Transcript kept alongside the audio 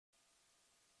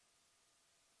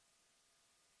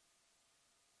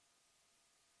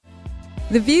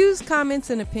The views, comments,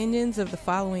 and opinions of the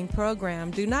following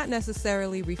program do not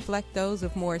necessarily reflect those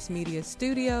of Morris Media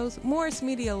Studios,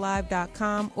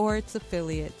 MorrisMediaLive.com, or its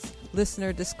affiliates.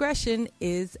 Listener discretion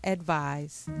is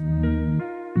advised.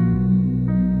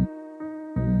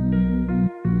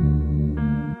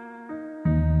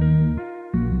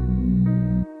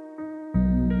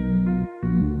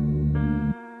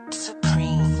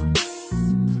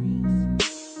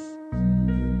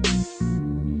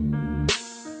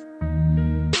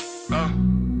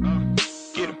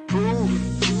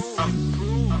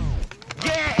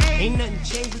 Ain't nothing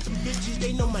changed with them bitches,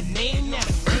 they know my name now.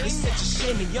 It's such a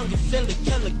shame a younger fella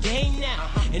kill a game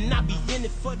now. And I be in it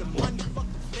for the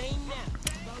motherfucking fame now.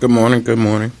 Good morning. Good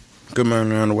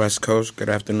morning on the West Coast. Good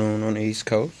afternoon on the East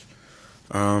Coast.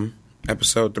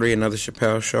 Episode 3, another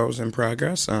Chappelle show's in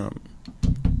progress.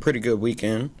 Pretty good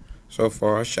weekend so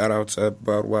far. Shout out to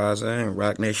Budweiser and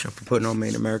Rock Nation for putting on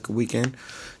Made America Weekend.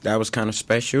 That was kind of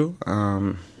special.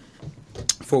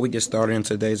 Before we get started in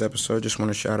today's episode, just want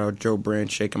to shout out Joe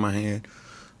Brand shaking my hand.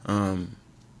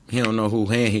 He don't know who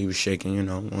hand he was shaking,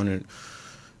 one of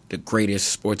the greatest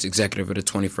sports executive of the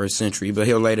 21st century, but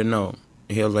he'll later know.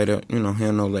 He'll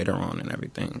know later on and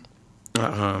everything.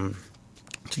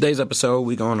 Today's episode,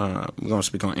 we're gonna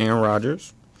speak on Aaron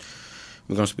Rodgers.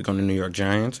 We're gonna speak on the New York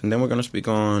Giants, and then we're gonna speak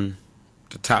on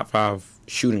the top 5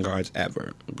 shooting guards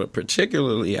ever, but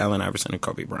particularly Allen Iverson and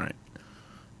Kobe Bryant.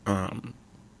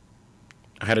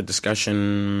 I had a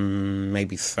discussion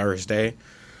maybe Thursday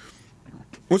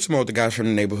with some older guys from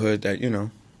the neighborhood that,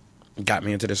 got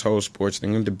me into this whole sports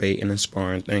thing and debate and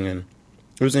inspiring thing. And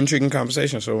it was an intriguing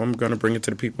conversation, so I'm going to bring it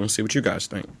to the people and see what you guys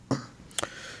think.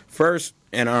 First,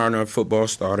 in honor of football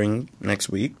starting next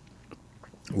week,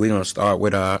 we're going to start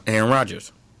with Aaron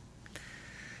Rodgers.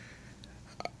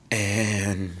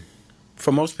 And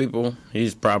for most people,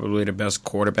 he's probably the best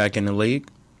quarterback in the league.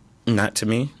 Not to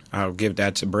me. I'll give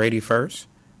that to Brady first.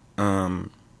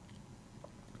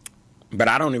 But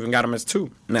I don't even got him as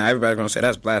 2. Now, everybody's going to say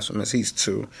that's blasphemous. He's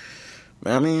 2.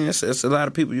 But, I mean, it's a lot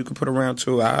of people you could put around,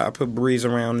 too. I put Breeze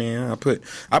around there. I put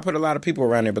a lot of people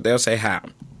around there, but they'll say how.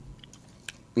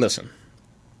 Listen,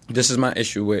 this is my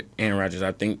issue with Aaron Rodgers.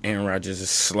 I think Aaron Rodgers is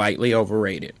slightly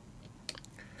overrated.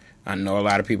 I know a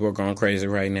lot of people are going crazy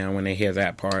right now when they hear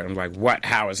that part. I'm like, what?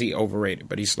 How is he overrated?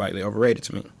 But he's slightly overrated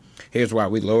to me. Here's why.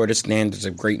 We lower the standards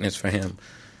of greatness for him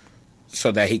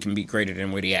so that he can be greater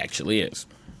than what he actually is.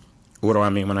 What do I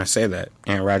mean when I say that?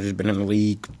 Aaron Rodgers has been in the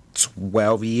league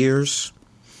 12 years.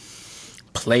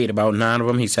 Played about 9 of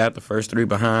them. He sat the first 3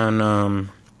 behind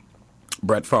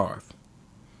Brett Favre.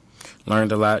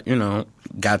 Learned a lot,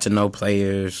 got to know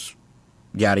players,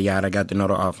 yada, yada, got to know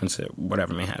the offense,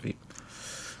 whatever may have you.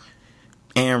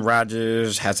 Aaron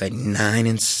Rodgers has a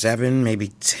 9-7, maybe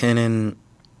 10-7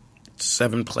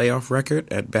 playoff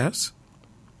record at best.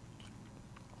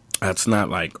 That's not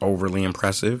overly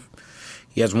impressive.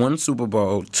 He has 1 Super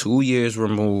Bowl 2 years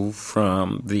removed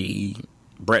from the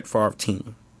Brett Favre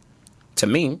team. To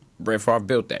me, Brett Favre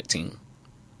built that team.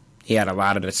 He had a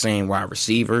lot of the same wide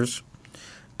receivers,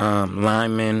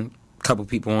 linemen, a couple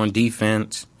people on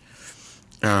defense.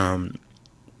 I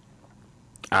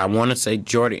want to say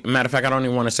Jordy. Matter of fact, I don't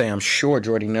even want to say I'm sure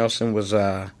Jordy Nelson was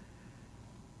on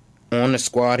the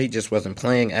squad. He just wasn't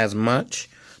playing as much,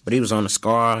 but he was on the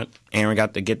squad. Aaron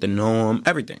got to get to know him,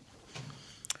 everything.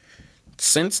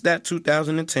 Since that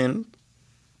 2010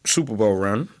 Super Bowl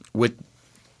run with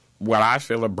what I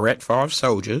feel are Brett Favre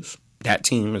soldiers, that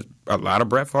team is a lot of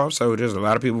Brett Favre soldiers, a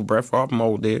lot of people Brett Favre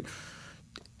molded,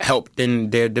 helped in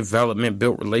their development,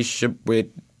 built relationship with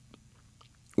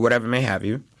whatever may have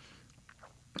you.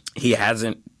 He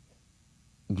hasn't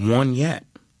won yet.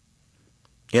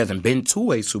 He hasn't been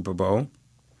to a Super Bowl.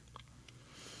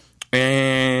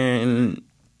 And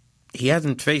he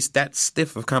hasn't faced that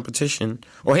stiff of competition,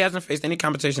 or he hasn't faced any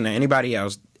competition that anybody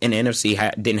else in the NFC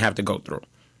didn't have to go through.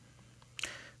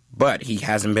 But he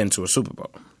hasn't been to a Super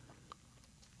Bowl.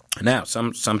 Now,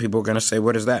 some people are going to say,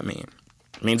 what does that mean?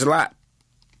 It means a lot.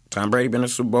 Tom Brady been to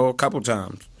the Super Bowl a couple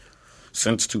times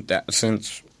since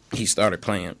he started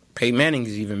playing. Peyton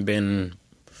Manning's even been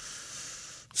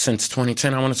since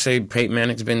 2010. I want to say Peyton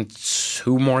Manning's been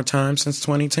 2 more times since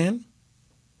 2010.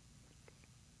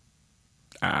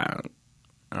 I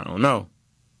don't know.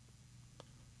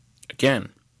 Again,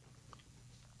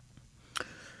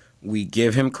 we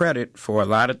give him credit for a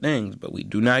lot of things, but we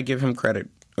do not give him credit,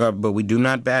 but we do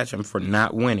not bash him for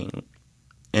not winning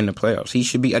in the playoffs. He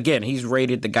should be, again, he's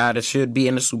rated the guy that should be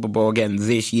in the Super Bowl again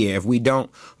this year. If we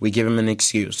don't, we give him an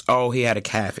excuse. Oh, he had a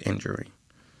calf injury.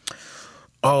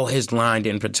 Oh, his line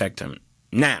didn't protect him.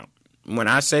 Now, when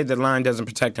I say the line doesn't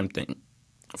protect him thing,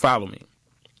 follow me.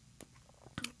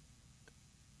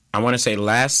 I want to say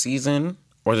last season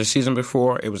or the season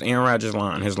before, it was Aaron Rodgers'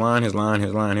 line. His line.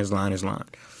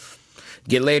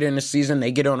 Get later in the season,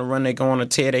 they get on a run, they go on a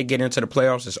tear, they get into the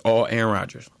playoffs, it's all Aaron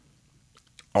Rodgers.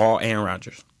 All Aaron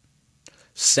Rodgers.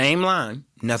 Same line.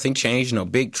 Nothing changed. No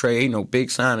big trade, no big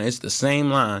sign. It's the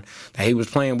same line that he was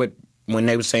playing with when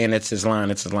they were saying it's his line,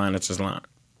 it's his line, it's his line.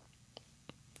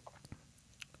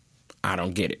 I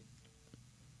don't get it.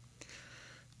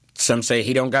 Some say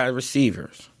he don't got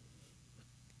receivers.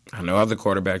 I know other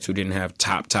quarterbacks who didn't have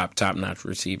top-notch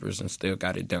receivers and still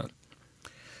got it done.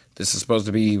 This is supposed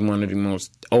to be one of the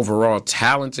most overall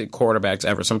talented quarterbacks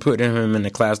ever. So I'm putting him in the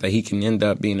class that he can end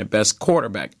up being the best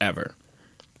quarterback ever.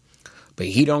 But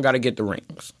he don't got to get the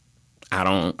rings. I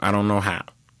don't know how.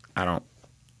 I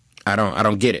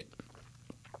don't get it.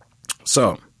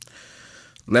 So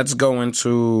let's go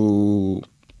into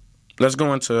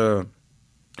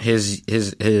his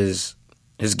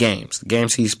games, the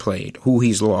games he's played, who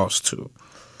he's lost to.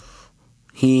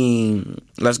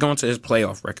 Let's go into his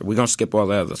playoff record. We're going to skip all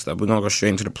the other stuff. We're going to go straight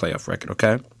into the playoff record,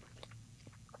 okay?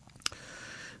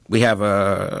 We have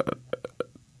a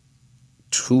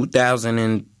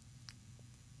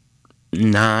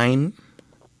 2009.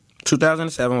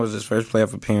 2007 was his first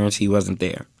playoff appearance. He wasn't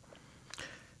there.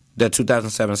 The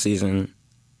 2007 season,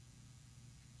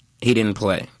 he didn't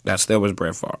play. That still was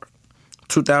Brett Favre.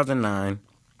 2009,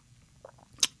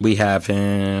 we have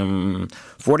him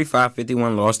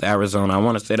 45-51 lost to Arizona. I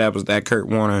want to say that was that Kurt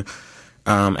Warner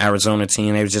Arizona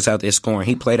team. They was just out there scoring.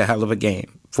 He played a hell of a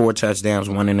game. 4 touchdowns,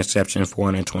 1 interception,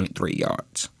 423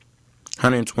 yards.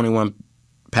 121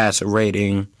 passer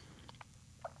rating.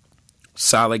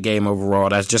 Solid game overall.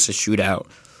 That's just a shootout.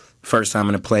 First time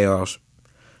in the playoffs.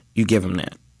 You give him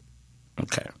that.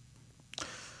 Okay.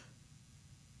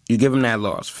 You give him that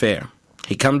loss. Fair.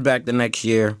 He comes back the next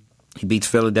year. He beats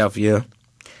Philadelphia.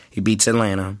 He beats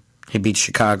Atlanta. He beats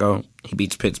Chicago. He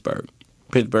beats Pittsburgh.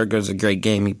 Pittsburgh was a great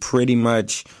game. He pretty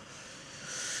much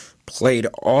played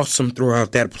awesome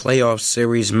throughout that playoff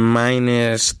series,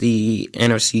 minus the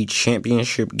NFC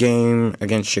Championship game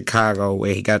against Chicago,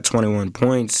 where he got 21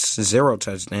 points, 0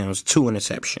 touchdowns, 2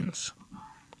 interceptions.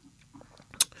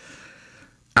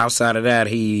 Outside of that,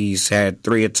 he's had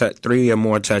 3 or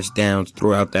more touchdowns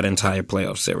throughout that entire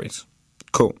playoff series.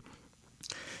 Cool.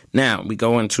 Now, we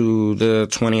go into the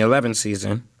 2011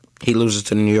 season. He loses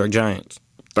to the New York Giants,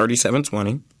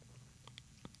 37-20.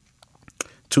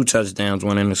 2 touchdowns,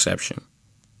 1 interception.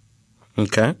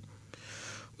 Okay.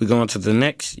 We go into the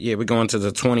next year. We go into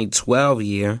the 2012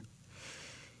 year.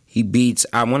 He beats,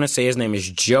 I want to say his name is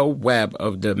Joe Webb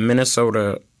of the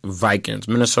Minnesota Vikings.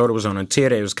 Minnesota was on a tear.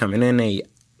 They was coming in. They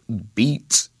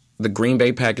beat the Green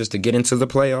Bay Packers to get into the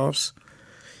playoffs.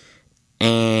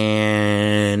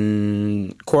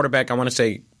 And quarterback, I want to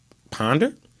say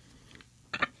Ponder.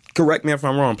 Correct me if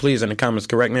I'm wrong, please, in the comments.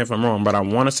 Correct me if I'm wrong, but I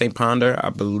want to say Ponder, I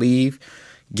believe,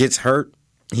 gets hurt.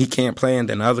 He can't play, and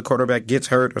then the other quarterback gets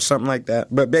hurt or something like that.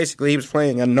 But basically, he was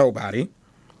playing a nobody.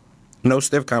 No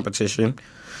stiff competition.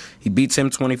 He beats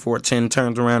him 24-10,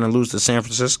 turns around and loses to San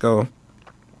Francisco.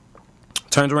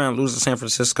 Turns around and loses to San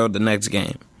Francisco the next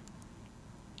game.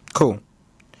 Cool.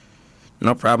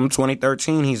 No problem.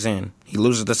 2013, he's in. He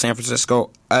loses to San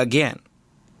Francisco again.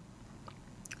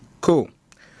 Cool.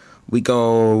 We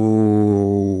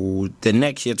go the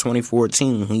next year,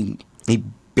 2014. He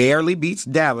barely beats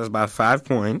Dallas by 5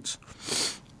 points.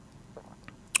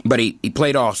 But he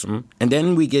played awesome. And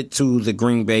then we get to the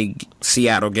Green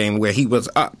Bay-Seattle game where he was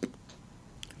up.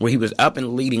 Where he was up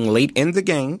and leading late in the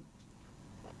game.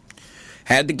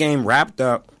 Had the game wrapped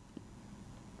up.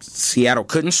 Seattle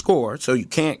couldn't score, so you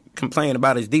can't complain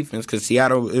about his defense because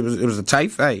Seattle, it was a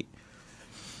tight fight.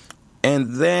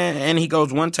 And he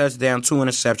goes 1 touchdown, 2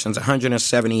 interceptions,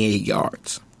 178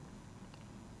 yards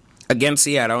against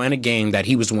Seattle in a game that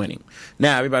he was winning.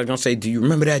 Now, everybody's going to say, do you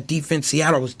remember that defense?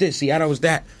 Seattle was this, Seattle was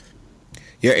that.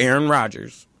 You're Aaron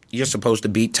Rodgers. You're supposed to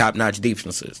beat top-notch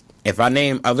defenses. If I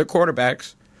name other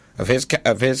quarterbacks of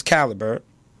his caliber,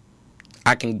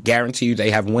 I can guarantee you they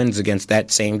have wins against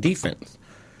that same defense.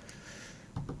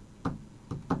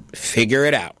 Figure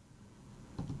it out.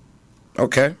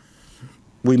 Okay.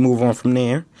 We move on from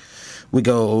there. We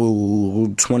go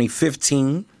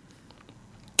 2015.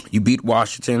 You beat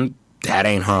Washington. That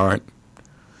ain't hard.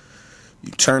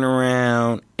 You turn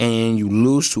around and you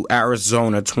lose to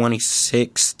Arizona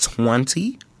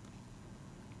 26-20.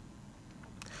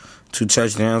 2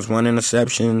 touchdowns, 1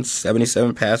 interception,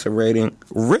 77 passer rating.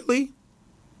 Really?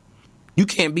 You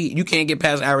can't get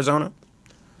past Arizona?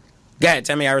 Go ahead,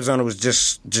 tell me Arizona was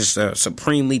just a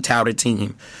supremely touted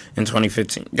team in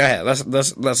 2015. Go ahead,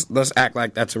 let's act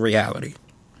like that's a reality.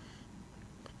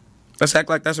 Let's act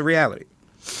like that's a reality.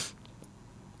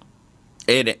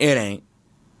 It ain't.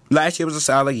 Last year was a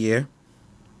solid year.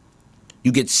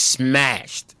 You get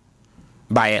smashed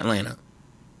by Atlanta.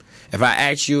 If I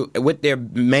ask you, with their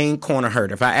main corner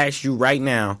hurt, if I ask you right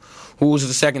now, who was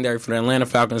the secondary for the Atlanta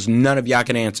Falcons, none of y'all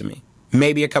can answer me.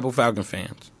 Maybe a couple Falcon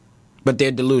fans. But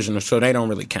they're delusional, so they don't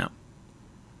really count.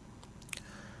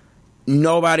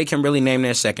 Nobody can really name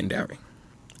their secondary.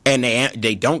 And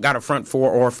they don't got a front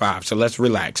 4 or 5, so let's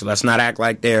relax. Let's not act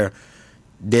like they're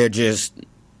just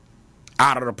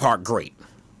out of the park great.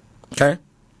 Okay?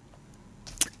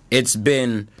 It's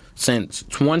been since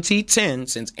 2010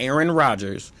 since Aaron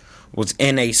Rodgers was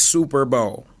in a Super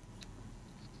Bowl.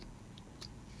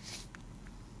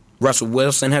 Russell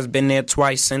Wilson has been there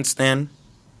twice since then.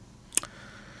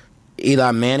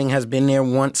 Eli Manning has been there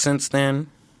once since then.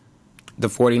 The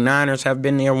 49ers have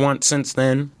been there once since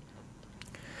then.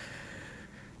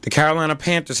 The Carolina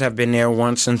Panthers have been there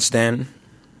once since then.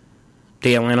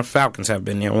 The Atlanta Falcons have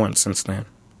been there once since then.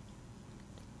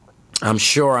 I'm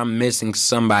sure I'm missing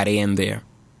somebody in there.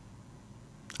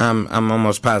 I'm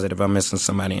almost positive I'm missing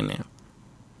somebody in there.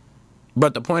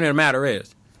 But the point of the matter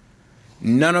is,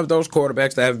 none of those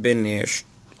quarterbacks that have been there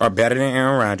are better than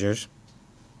Aaron Rodgers.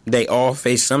 They all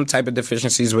face some type of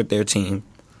deficiencies with their team.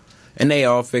 And they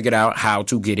all figured out how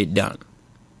to get it done.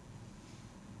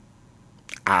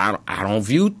 I don't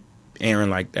view Aaron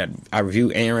like that. I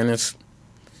view Aaron as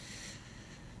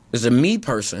a me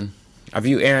person. I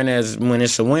view Aaron as, when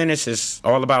it's a win, it's just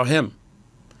all about him.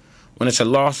 When it's a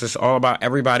loss, it's all about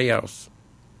everybody else.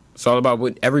 It's all about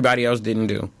what everybody else didn't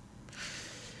do.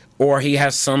 Or he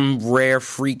has some rare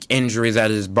freak injury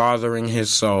that is bothering his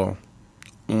soul.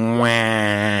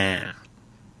 Wah.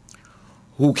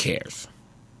 Who cares?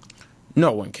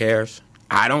 No one cares.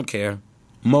 I don't care.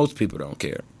 Most people don't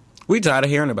care. We tired of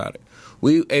hearing about it.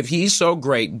 If he's so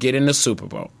great, get in the Super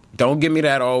Bowl. Don't give me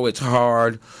that, oh, it's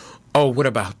hard. Oh, what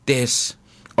about this?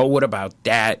 Oh, what about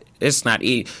that? It's not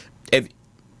easy. If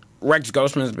Rex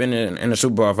Grossman's been in the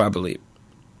Super Bowl, I believe,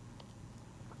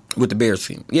 with the Bears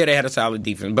team. Yeah, they had a solid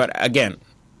defense. But again,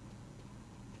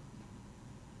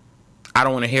 I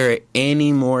don't want to hear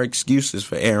any more excuses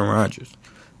for Aaron Rodgers.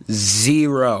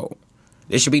 Zero.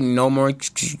 There should be no more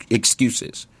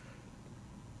excuses.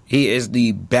 He is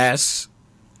the best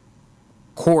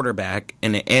quarterback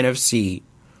in the NFC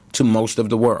to most of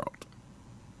the world.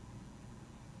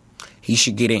 He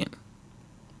should get in.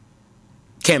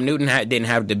 Cam Newton didn't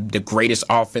have the greatest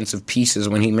offensive pieces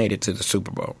when he made it to the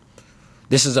Super Bowl.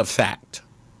 This is a fact.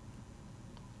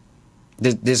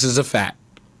 This is a fact.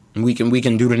 We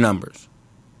can do the numbers.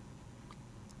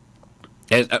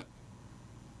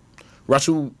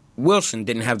 Russell Wilson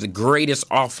didn't have the greatest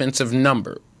offensive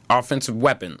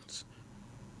weapons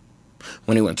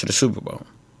when he went to the Super Bowl.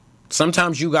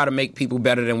 Sometimes you got to make people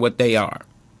better than what they are.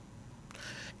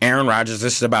 Aaron Rodgers,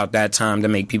 this is about that time to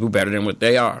make people better than what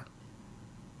they are.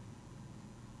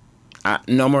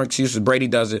 No more excuses. Brady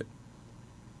does it.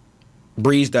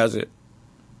 Breeze does it.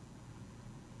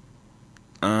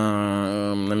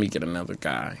 Let me get another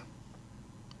guy.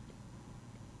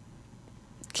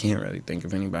 Can't really think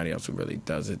of anybody else who really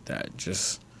does it that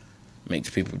just makes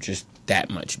people just that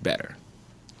much better.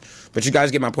 But you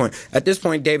guys get my point. At this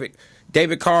point,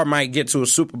 David Carr might get to a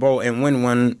Super Bowl and win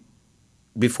one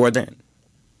before then.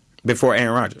 Before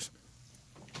Aaron Rodgers.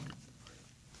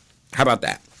 How about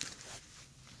that?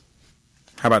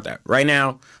 How about that? Right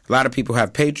now, a lot of people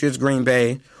have Patriots, Green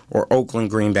Bay, or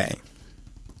Oakland, Green Bay.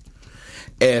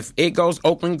 If it goes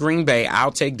Oakland, Green Bay,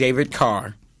 I'll take David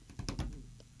Carr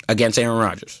against Aaron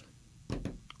Rodgers.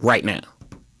 Right now.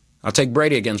 I'll take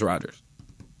Brady against Rodgers.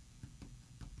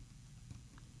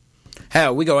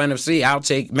 Hell, we go NFC, I'll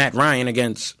take Matt Ryan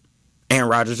against Aaron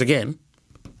Rodgers again.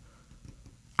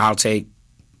 I'll take...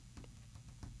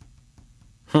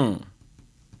 Who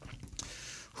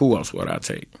else would I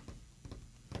take?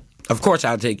 Of course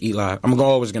I'll take Eli. I'm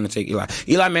always going to take Eli.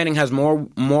 Eli Manning has more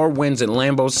wins at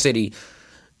Lambeau City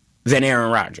than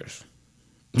Aaron Rodgers.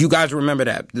 You guys remember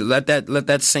that. Let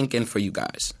that sink in for you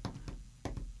guys.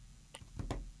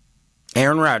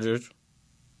 Aaron Rodgers,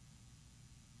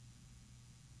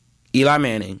 Eli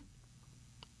Manning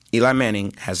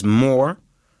has more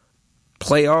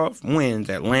playoff wins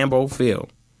at Lambeau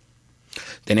Field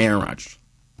than Aaron Rodgers.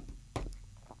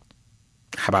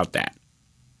 How about that?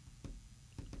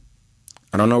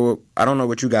 I don't know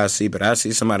what you guys see, but I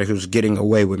see somebody who's getting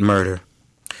away with murder.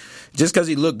 Just because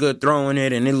he looked good throwing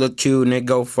it and it looked cute and it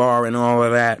go far and all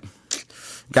of that,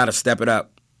 got to step it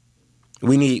up.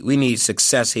 We need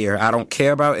success here. I don't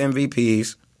care about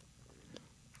MVPs.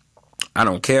 I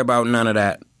don't care about none of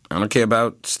that. I don't care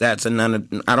about stats and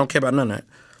I don't care about none of that.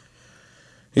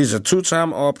 He's a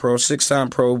 2-time All-Pro, 6-time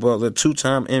Pro Bowler,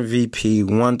 2-time MVP,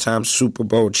 1-time Super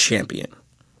Bowl champion.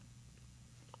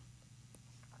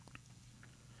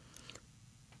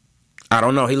 I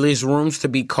don't know. He leaves rooms to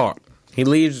be caught. He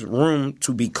leaves room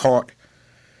to be caught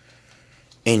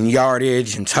in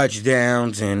yardage and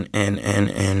touchdowns and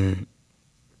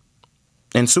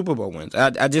Super Bowl wins.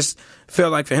 I just feel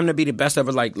like for him to be the best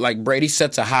ever, like Brady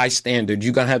sets a high standard.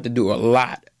 You're gonna have to do a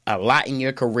lot in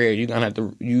your career. You're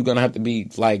gonna have to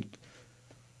be like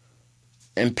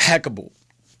impeccable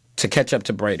to catch up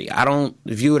to Brady. I don't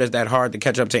view it as that hard to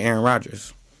catch up to Aaron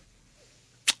Rodgers.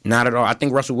 Not at all. I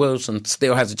think Russell Wilson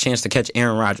still has a chance to catch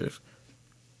Aaron Rodgers.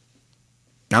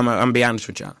 I'm gonna be honest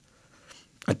with y'all.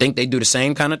 I think they do the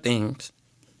same kind of things,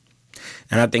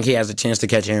 and I think he has a chance to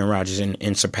catch Aaron Rodgers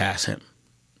and surpass him.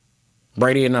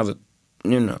 Brady, another,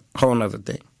 whole nother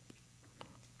thing.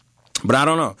 But I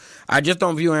don't know. I just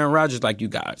don't view Aaron Rodgers like you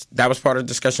guys. That was part of the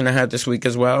discussion I had this week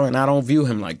as well, and I don't view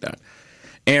him like that.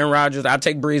 Aaron Rodgers, I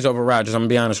take Breeze over Rodgers. I'm going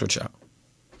to be honest with y'all.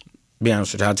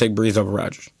 I take Breeze over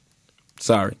Rodgers.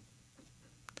 Sorry.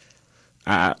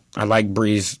 I like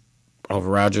Breeze over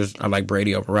Rodgers. I like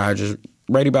Brady over Rodgers.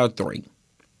 Brady about 3.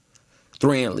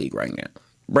 3 in the league right now.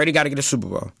 Brady got to get a Super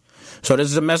Bowl. So this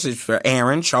is a message for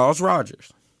Aaron Charles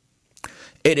Rodgers.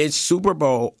 It is Super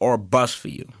Bowl or bust for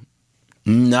you.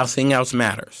 Nothing else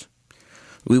matters.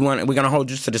 We're going to hold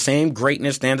you to the same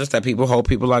greatness standards that people hold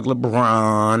people like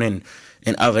LeBron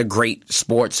and other great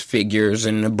sports figures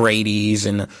and the Bradys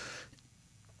and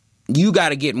you got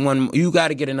to get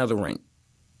another ring.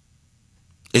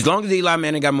 As long as Eli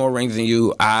Manning got more rings than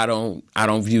you, I don't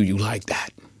view you like that.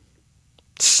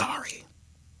 Sorry.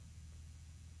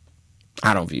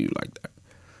 I don't view you like that.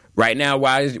 Right now,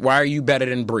 why are you better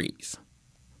than Breeze?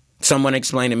 Someone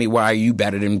explain to me why are you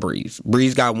better than Breeze?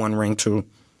 Breeze got 1 ring too.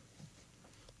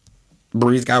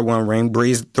 Breeze got 1 ring.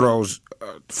 Breeze throws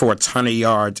for a ton of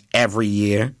yards every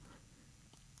year.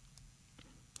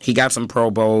 He got some Pro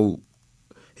Bowl.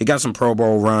 He got some Pro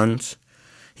Bowl runs.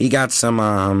 He got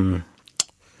some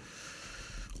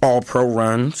All-Pro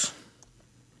runs.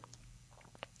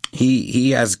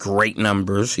 He has great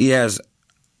numbers. He has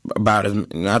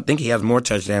I think he has more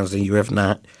touchdowns than you, if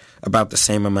not about the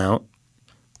same amount.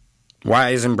 Why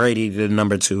isn't Brady the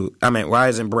number 2? Why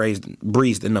isn't Breeze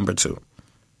the number 2?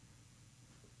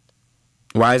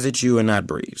 Why is it you and not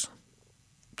Breeze?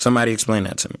 Somebody explain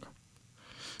that to me.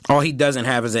 All he doesn't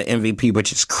have is an MVP,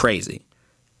 which is crazy.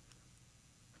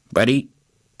 But he's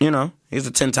a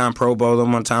 10-time Pro Bowler,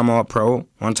 1-time All-Pro,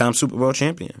 1-time Super Bowl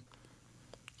champion.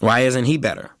 Why isn't he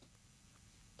better?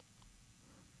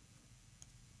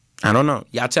 I don't know.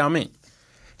 Y'all tell me.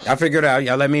 Y'all figure it out.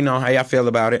 Y'all let me know how y'all feel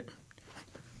about it.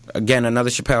 Again,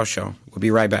 another Chappelle show. We'll be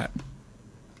right back.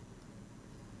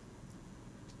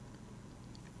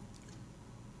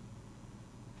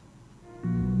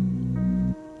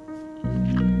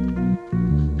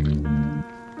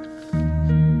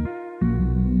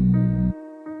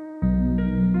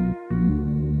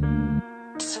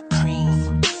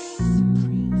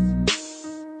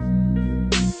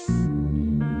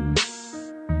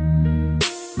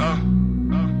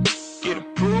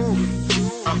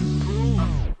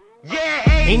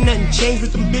 Ain't nothing changed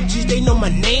with them bitches, they know my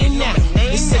name now.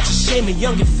 It's such a shame a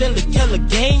youngin' fella kill a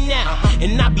game now.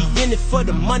 And I be in it for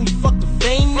the money, fuck the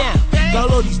fame now.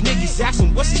 Got all these niggas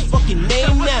asking what's his fucking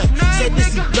name now. Said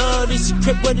this is blood, this is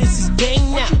crip, what is his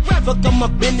game now? Fuck up my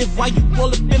business, why you all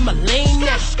up in my lane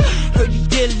now? Heard you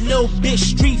get a little bit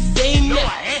street fame now.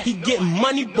 He getting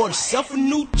money, bought himself a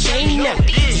new chain now.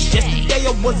 Just yesterday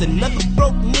I was another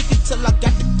broke nigga till I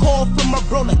got the call from my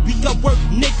bro like we got work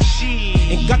nigga.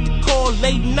 And got the call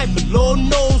late night, but Lord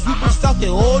knows we was out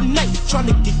there all night trying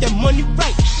to get that money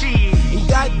right. And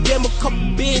goddamn, a couple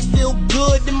bands feel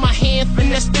good in my hand,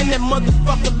 finna spin that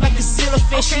motherfucker like a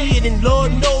cellophane shit. And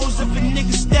Lord knows if a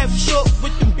nigga step short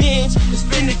with them bands, it's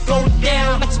finna go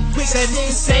down like some quick. Said it's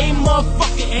the same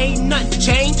motherfucker, ain't nothing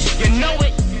changed. You know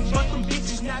it, but them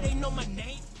bitches now they know my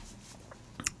name.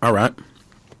 All right,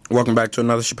 welcome back to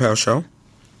another Chappelle show.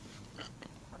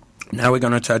 Now we're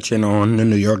gonna touch in on the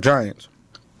New York Giants,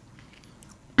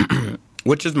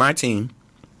 which is my team.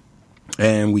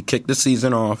 And we kicked the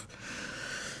season off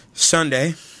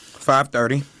Sunday,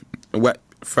 5:30.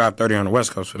 5:30 on the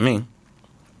West Coast for me,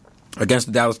 against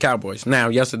the Dallas Cowboys. Now,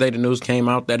 yesterday the news came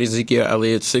out that Ezekiel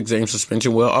Elliott's 6-game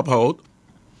suspension will uphold.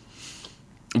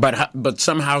 But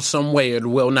somehow, some way, it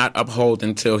will not uphold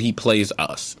until he plays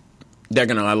us. They're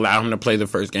going to allow him to play the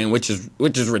first game, which is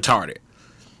retarded.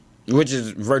 Which is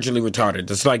virtually retarded.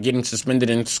 It's like getting suspended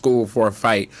in school for a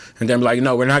fight, and then like,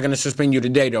 no, we're not going to suspend you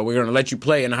today, though. We're going to let you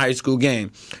play in a high school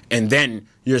game, and then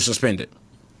you're suspended.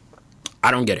 I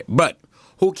don't get it. But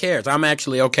Who cares? I'm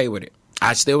actually okay with it.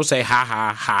 I still say ha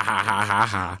ha ha ha ha ha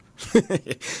ha.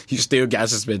 You still got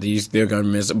suspended. You still gonna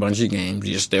miss a bunch of games.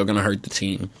 You're still gonna hurt the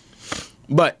team.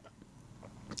 But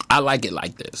I like it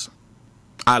like this.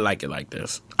 I like it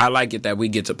that we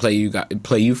get to play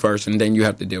you first, and then you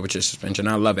have to deal with your suspension.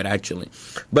 I love it, actually.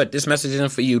 But this message isn't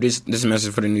for you. This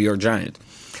message for the New York Giants.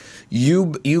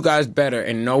 You guys better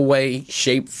in no way,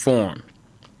 shape, form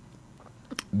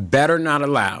better not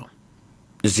allow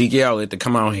Ezekiel Elliott to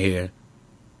come out here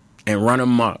and run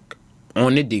amok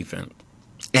on the defense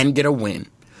and get a win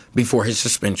before his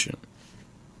suspension.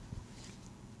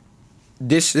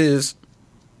 This is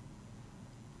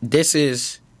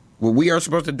what we are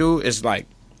supposed to do. Is like,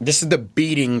 this is the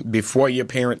beating before your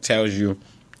parent tells you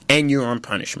and you're on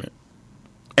punishment.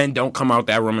 And don't come out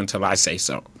that room until I say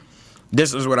so.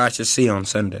 This is what I should see on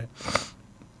Sunday.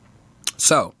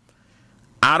 So,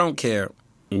 I don't care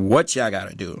what y'all got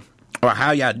to do or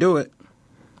how y'all do it.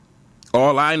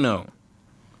 All I know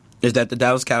is that the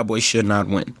Dallas Cowboys should not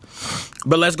win.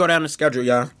 But let's go down the schedule,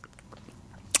 y'all.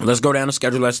 Let's go down the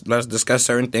schedule. Let's discuss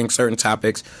certain things, certain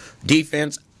topics.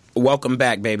 Defense, welcome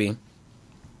back, baby.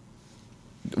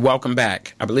 Welcome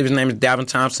back. I believe his name is Dalvin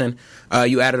Thompson.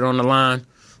 You added on the line.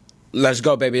 Let's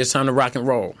go, baby. It's time to rock and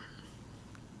roll.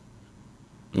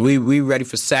 We ready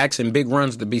for sacks and big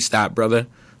runs to be stopped, brother.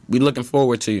 We looking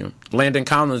forward to you. Landon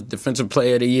Collins, Defensive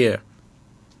Player of the Year.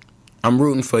 I'm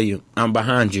rooting for you. I'm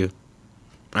behind you.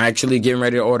 I'm actually getting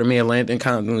ready to order me a Landon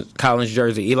Collins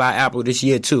jersey. Eli Apple this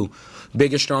year, too.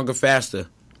 Bigger, stronger, faster.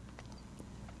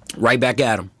 Right back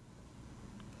at him.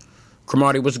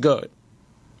 Cromartie, what's good?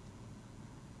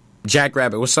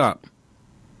 Jackrabbit, what's up?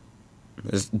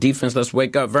 This defense, let's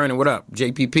wake up. Vernon, what up?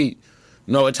 JPP, you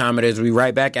know what time it is. We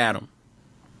right back at him.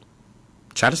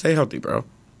 Try to stay healthy, bro.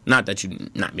 Not that you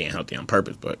not being healthy on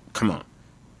purpose, but come on.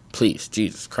 Please,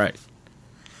 Jesus Christ.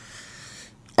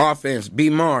 Offense, B.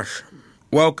 Marsh.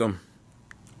 Welcome.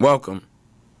 We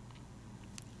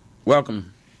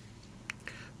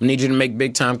need you to make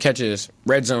big-time catches,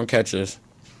 red zone catches.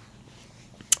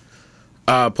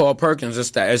 Paul Perkins,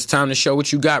 it's time to show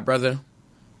what you got, brother.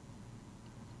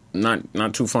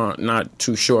 Not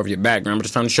too sure of your background, but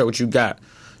it's time to show what you got.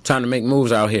 Time to make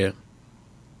moves out here.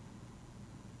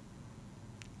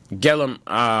 Gillum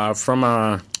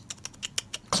from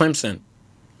Clemson.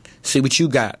 See what you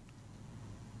got.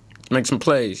 Make some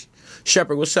plays.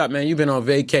 Shepard, what's up, man? You've been on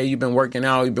vacay. You've been working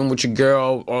out. You've been with your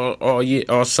girl all year,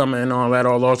 all summer and all that,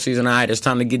 all season. All right, it's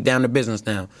time to get down to business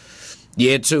now.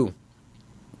 Year 2.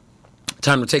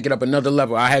 Time to take it up another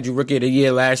level. I had you Rookie of the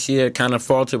Year last year. Kind of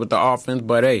faltered with the offense,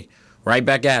 but hey, right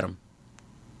back at him.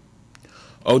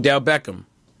 Odell Beckham.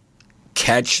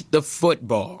 Catch the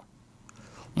football.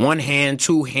 One hand,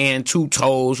 two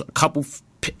toes, a couple.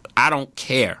 I don't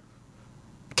care.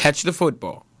 Catch the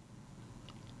football.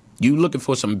 You looking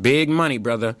for some big money,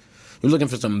 brother. You're looking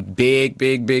for some big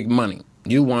money.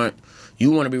 You want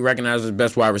to be recognized as the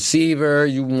best wide receiver.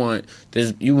 You want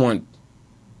to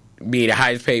be the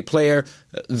highest paid player.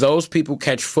 Those people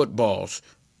catch footballs.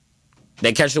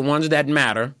 They catch the ones that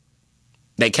matter.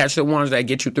 They catch the ones that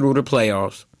get you through the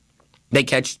playoffs. They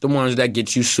catch the ones that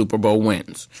get you Super Bowl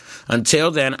wins. Until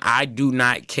then, I do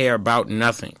not care about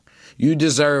nothing. You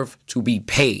deserve to be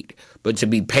paid. But to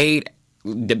be paid,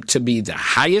 to be the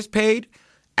highest paid,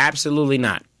 absolutely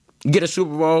not. You get a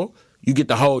Super Bowl, you get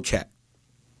the whole check.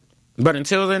 But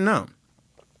until then, no.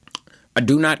 I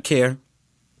do not care.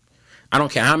 I don't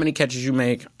care how many catches you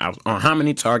make, on how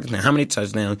many targets and how many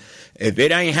touchdowns. If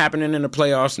it ain't happening in the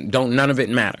playoffs, none of it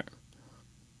matter.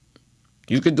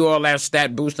 You could do all that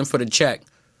stat boosting for the check,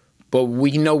 but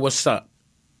we know what's up.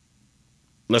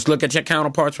 Let's look at your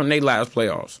counterparts from their last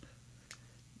playoffs.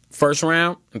 First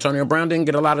round, Antonio Brown didn't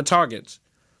get a lot of targets,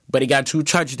 but he got 2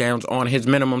 touchdowns on his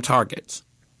minimum targets.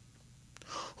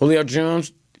 Julio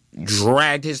Jones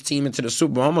dragged his team into the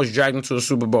Super Bowl, almost dragged them to a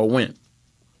Super Bowl win.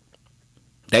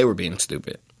 They were being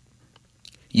stupid.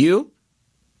 You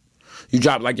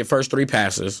dropped like your first 3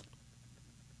 passes,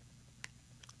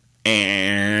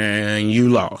 and you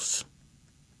lost.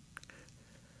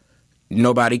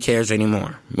 Nobody cares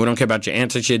anymore. We don't care about your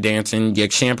antics, your dancing,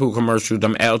 your shampoo commercials,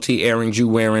 them LT earrings you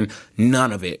wearing.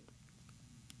 None of it.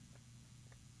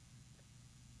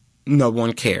 No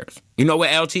one cares. You know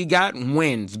what LT got?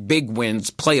 Wins, big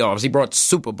wins, playoffs. He brought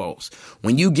Super Bowls.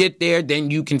 When you get there, then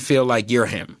you can feel like you're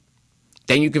him.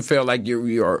 Then you can feel like you're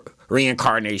your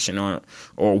reincarnation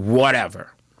or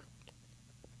whatever.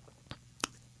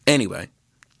 Anyway.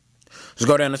 Let's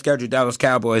go down the schedule. Dallas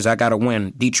Cowboys, I got to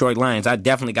win. Detroit Lions, I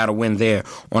definitely got to win there.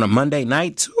 On a Monday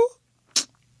night, too?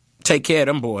 Take care of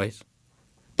them boys.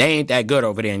 They ain't that good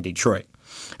over there in Detroit.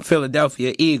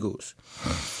 Philadelphia Eagles.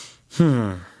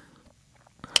 I'll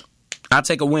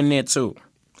take a win there, too.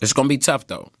 It's going to be tough,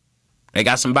 though. They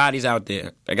got some bodies out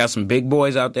there. They got some big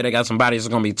boys out there. They got some bodies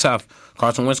that's going to be tough.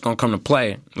 Carson Wentz going to come to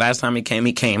play. Last time he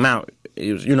came out.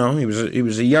 He was, he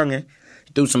was a youngin'.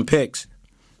 He threw some picks.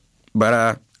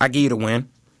 But I give you the win.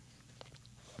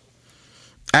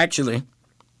 Actually,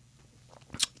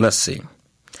 let's see.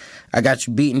 I got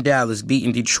you beating Dallas,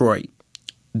 beating Detroit,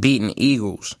 beating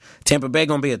Eagles. Tampa Bay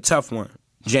going to be a tough one.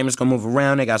 Jameis going to move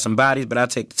around. They got some bodies, but I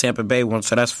take the Tampa Bay one,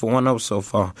 so that's 4-0 so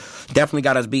far. Definitely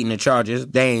got us beating the Chargers.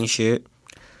 They ain't shit.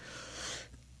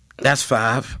 That's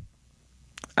 5.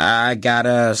 I got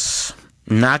us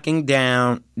knocking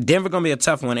down. Denver going to be a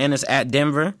tough one, and it's at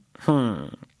Denver.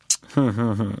 I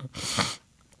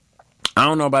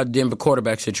don't know about Denver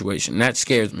quarterback situation. That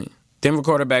scares me. Denver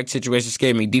quarterback situation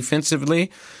scared me.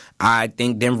 Defensively, I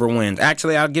think Denver wins.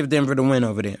 Actually, I'll give Denver the win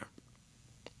over there.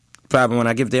 Probably when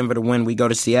I give Denver the win, we go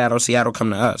to Seattle. Seattle come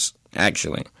to us,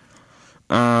 actually.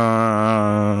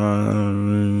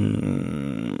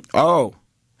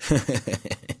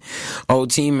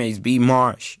 Old teammates, B.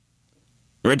 Marsh,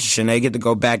 Richardson, they get to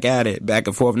go back at it, back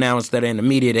and forth. Now, instead of in the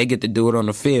media, they get to do it on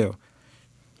the field.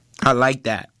 I like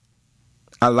that.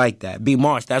 B.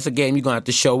 Marsh, that's a game you're going to have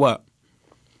to show up.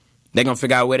 They're going to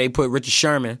figure out where they put Richard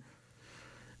Sherman.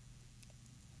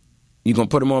 You're going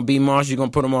to put him on B. Marsh, you're going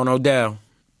to put him on Odell.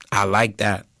 I like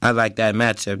that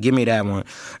matchup. Give me that one.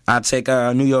 I'll take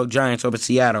New York Giants over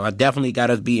Seattle. I definitely got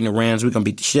us beating the Rams. We're going to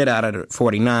beat the shit out of the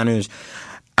 49ers.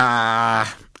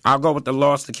 I'll go with the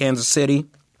loss to Kansas City.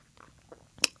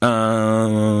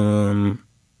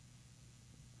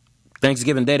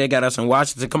 Thanksgiving Day, they got us in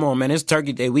Washington. Come on, man. It's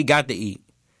Turkey Day. We got to eat.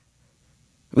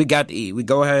 We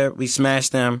go ahead. We smash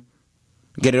them.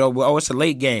 Get it over. Oh, it's a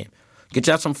late game. Get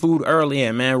y'all some food early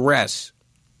in, man. Rest.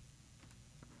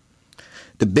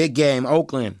 The big game,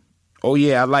 Oakland. Oh,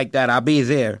 yeah, I like that. I'll be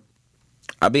there.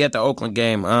 I'll be at the Oakland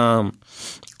game.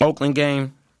 Oakland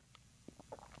game.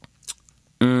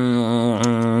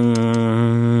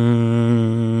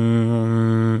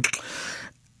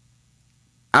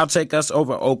 I'll take us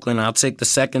over Oakland. I'll take the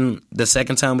second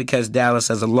time we catch Dallas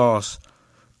as a loss.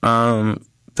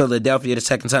 Philadelphia, the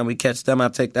second time we catch them, I'll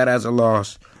take that as a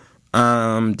loss.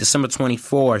 December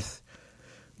 24th.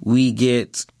 We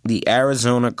get the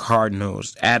Arizona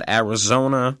Cardinals at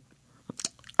Arizona.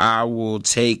 I will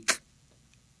take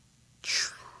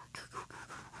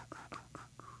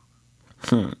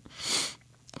December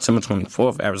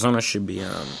 24th. Arizona should be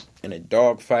in a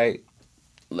dogfight.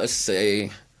 Let's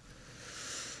say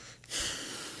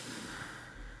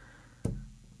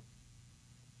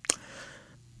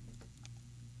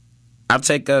I'll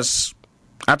take the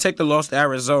loss to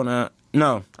Arizona.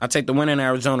 No, I take the win in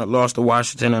Arizona, lost to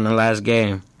Washington in the last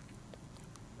game.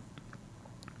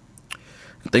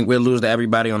 I think we'll lose to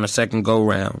everybody on the second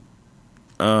go-round.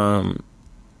 I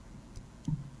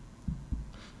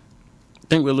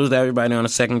think we'll lose to everybody on the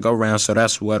second go-round, so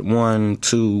that's what, 1,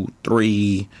 2,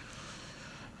 3,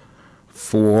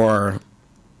 4.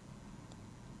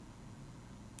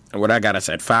 What I got us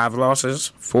at 5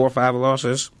 losses? 4 or 5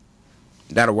 losses?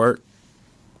 That'll work.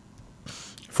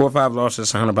 4 or 5 losses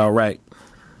sound about right.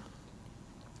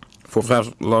 4 or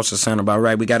 5 losses sound about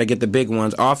right. We got to get the big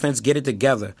ones. Offense, get it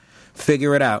together.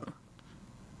 Figure it out.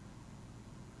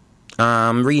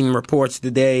 I'm reading reports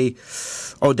today.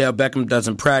 Odell Beckham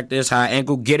doesn't practice. High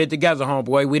ankle. Get it together,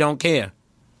 homeboy. We don't care.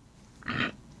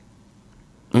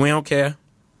 We don't care.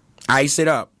 Ice it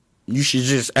up. You should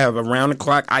just have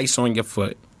around-the-clock ice on your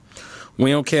foot.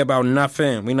 We don't care about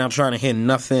nothing. We're not trying to hit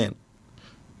nothing.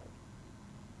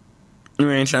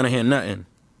 We ain't trying to hear nothing.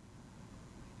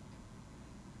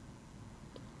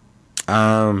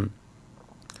 Ben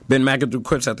McAdoo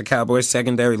quips at the Cowboys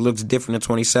secondary looks different in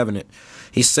 27.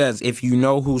 He says, if you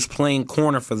know who's playing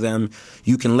corner for them,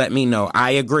 you can let me know.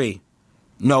 I agree.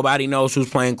 Nobody knows who's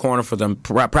playing corner for them.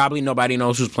 Probably nobody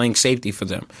knows who's playing safety for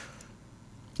them.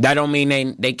 That don't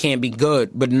mean they can't be good,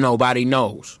 but nobody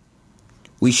knows.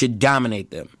 We should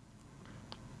dominate them.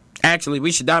 Actually,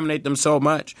 we should dominate them so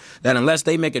much that unless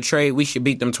they make a trade, we should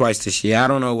beat them twice this year. I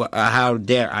don't know how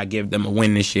dare I give them a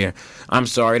win this year. I'm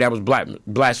sorry, that was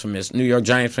blasphemous. New York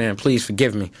Giants fan, please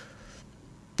forgive me.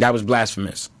 That was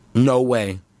blasphemous. No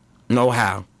way. No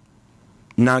how.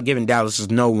 Not giving Dallas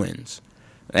no wins.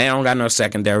 They don't got no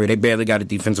secondary. They barely got a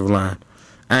defensive line.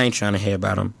 I ain't trying to hear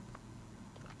about them.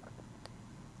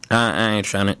 I ain't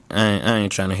trying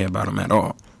to hear about them at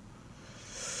all.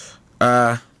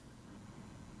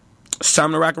 It's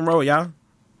time to rock and roll, y'all.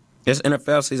 It's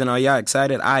NFL season. Are y'all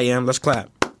excited? I am. Let's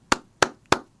clap.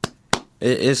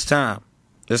 It's time.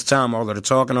 It's time. All of the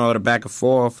talking, all of the back and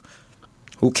forth.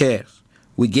 Who cares?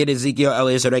 We get Ezekiel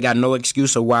Elliott, so they got no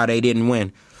excuse of why they didn't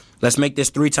win. Let's make this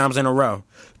 3 times in a row.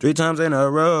 3 times in a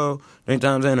row. 3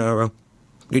 times in a row.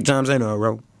 3 times in a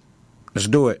row. Let's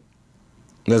do it.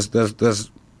 Let's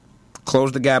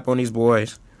close the gap on these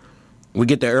boys. We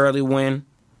get the early win.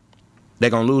 They're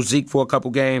going to lose Zeke for a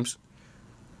couple games.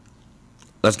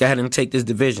 Let's go ahead and take this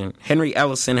division. Henry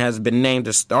Ellison has been named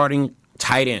the starting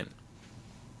tight end.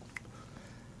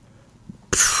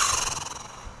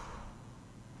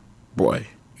 Boy,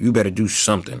 you better do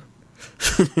something.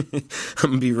 I'm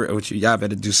going to be real with you. Y'all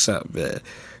better do something, man.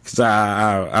 Because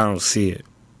I don't see it.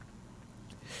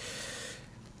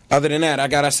 Other than that, I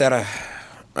got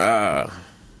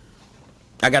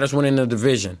us winning the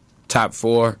division. Top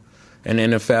 4 in the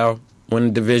NFL. Win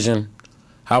the division.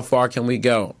 How far can we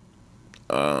go?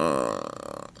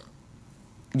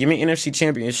 Give me NFC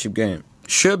Championship game.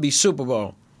 Should be Super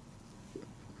Bowl.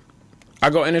 I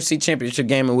go NFC Championship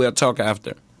game and we'll talk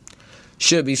after.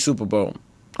 Should be Super Bowl.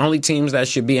 Only teams that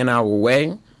should be in our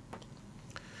way: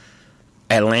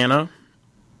 Atlanta,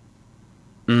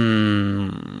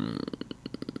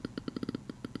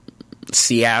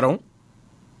 Seattle,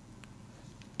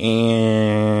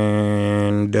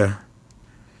 and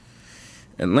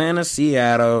Atlanta,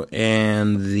 Seattle,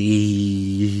 and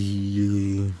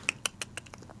the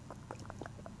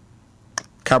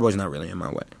Cowboys not really in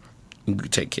my way. You can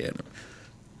take care of them.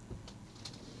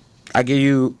 I give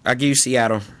you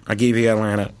Seattle. I give you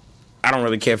Atlanta. I don't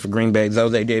really care for Green Bay, though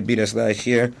they did beat us last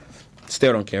year.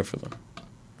 Still don't care for them.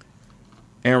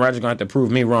 Aaron Rodgers going to have to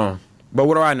prove me wrong. But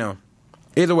what do I know?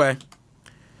 Either way,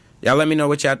 y'all let me know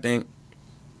what y'all think.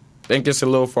 Think it's a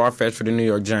little far-fetched for the New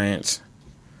York Giants.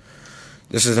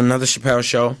 This is another Chappelle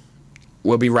Show.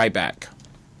 We'll be right back.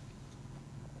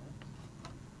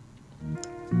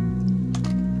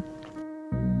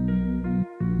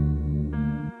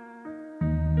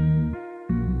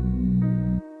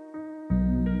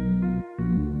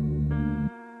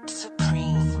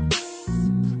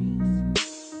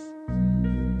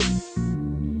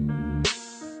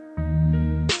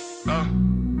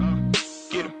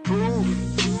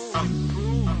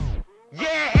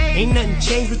 Ain't nothing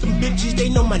changed with them bitches, they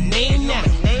know my name now.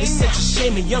 It's such a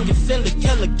shame a youngin' fella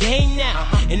kill a game now.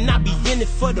 And I be in it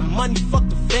for the money, fuck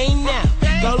the fame now.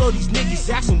 Got all these niggas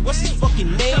asking what's his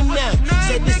fucking name now.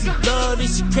 Said this is blood,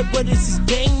 this is crip, but this is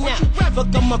game now.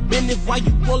 Fuck on my business, why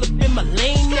you all up in my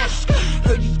lane now?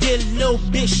 Heard you get a little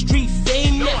bit street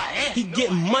fame now. He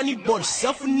getting money, bought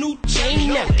himself a new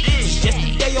chain now. Just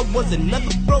yesterday I was another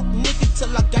broke nigga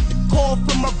till I got the call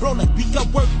from my bro like we got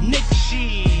work nigga.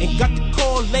 And got the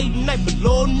call late night, but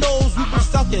Lord knows we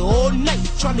was out there all night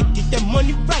trying to get that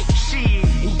money right.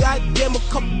 And goddamn, a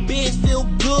couple bands feel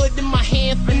good in my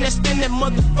hand, finna spin that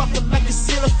motherfucker like a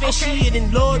cellophane shit.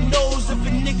 And Lord knows if a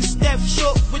nigga step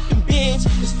short with them bands,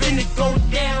 it's finna go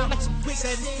down like some quick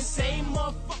said it's the same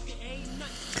motherfucker ain't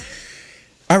nothing.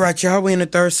 All right, y'all, we in the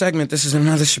third segment. This is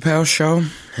another Chappelle Show,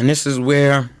 and this is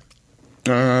where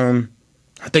I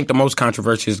think the most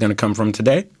controversy is going to come from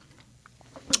today.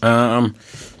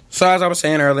 So as I was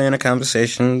saying earlier in the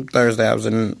conversation, Thursday I was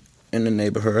in the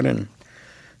neighborhood and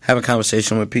having a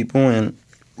conversation with people, and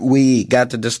we got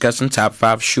to discussing top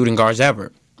 5 shooting guards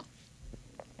ever.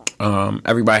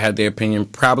 Everybody had their opinion.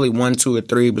 Probably 1, 2, or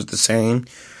 3 was the same,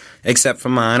 except for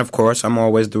mine, of course. I'm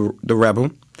always the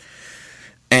rebel.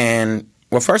 And,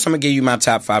 well, first I'm going to give you my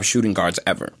top 5 shooting guards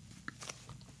ever.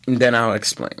 And then I'll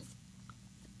explain.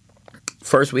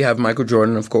 First, we have Michael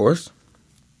Jordan, of course.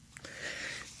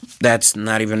 That's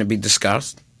not even to be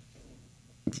discussed.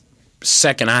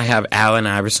 Second, I have Allen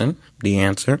Iverson, the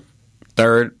answer.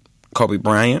 Third, Kobe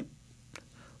Bryant.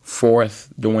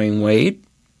 Fourth, Dwayne Wade.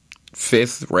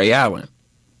 Fifth, Ray Allen.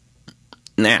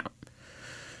 Now,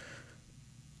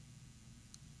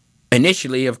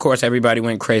 initially, of course, everybody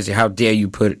went crazy. How dare you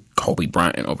put Kobe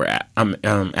Bryant over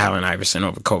Allen Iverson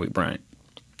over Kobe Bryant?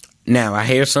 Now, I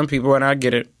hear some people, and I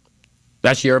get it.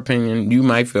 That's your opinion. You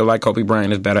might feel like Kobe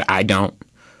Bryant is better. I don't.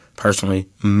 Personally,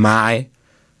 my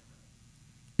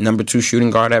number 2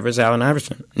 shooting guard ever is Allen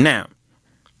Iverson. Now,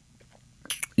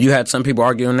 you had some people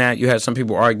arguing that. You had some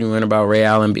people arguing about Ray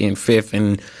Allen being 5th,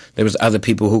 and there was other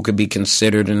people who could be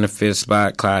considered in the 5th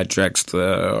spot, Clyde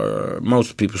Drexler, or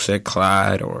most people said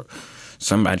Clyde, or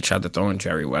somebody tried to throw in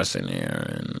Jerry West in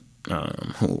there.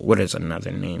 And what is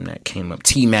another name that came up?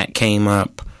 T-Mac came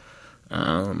up.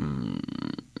 A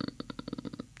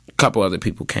couple other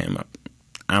people came up.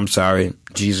 I'm sorry.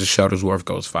 Jesus Shuttlesworth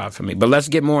goes 5 for me. But let's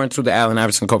get more into the Allen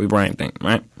Iverson, Kobe Bryant thing,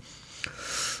 right?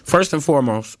 First and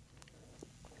foremost,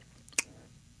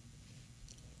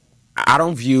 I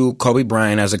don't view Kobe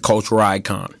Bryant as a cultural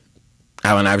icon.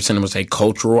 Allen Iverson was a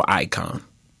cultural icon.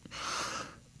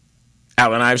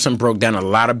 Allen Iverson broke down a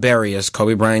lot of barriers.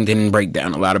 Kobe Bryant didn't break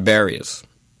down a lot of barriers.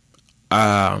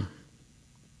 Allen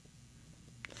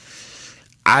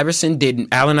Iverson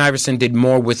did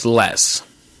more with less.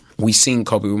 We seen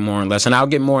Kobe with more and less, and I'll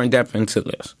get more in depth into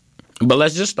this. But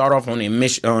let's just start off on the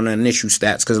initial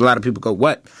stats, because a lot of people go,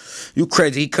 "What? You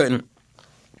crazy? He couldn't."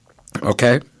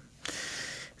 Okay.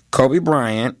 Kobe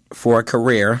Bryant, for a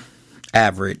career,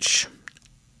 averaged.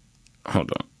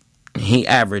 Hold on. He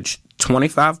averaged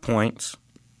 25 points.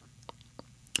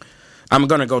 I'm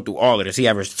going to go through all of this. He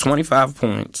averaged 25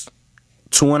 points,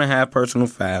 2.5 personal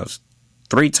fouls,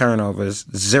 3 turnovers,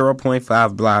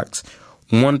 0.5 blocks,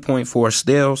 1.4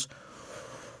 steals,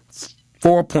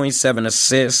 4.7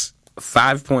 assists,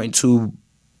 5.2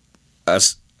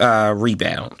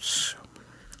 rebounds.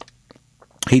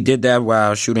 He did that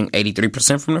while shooting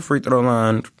 83% from the free throw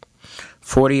line,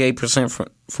 48%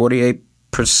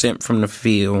 from the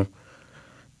field,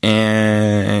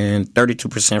 and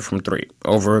 32% from three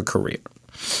over a career.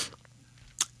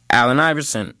 Allen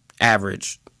Iverson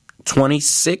averaged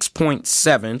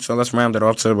 26.7, so let's round it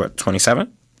off to what,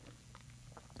 27?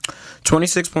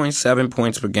 26.7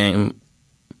 points per game,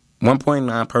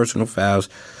 1.9 personal fouls,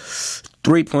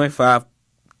 3.5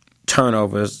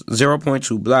 turnovers,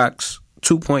 0.2 blocks,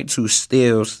 2.2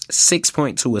 steals,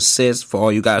 6.2 assists for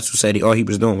all you guys who said all he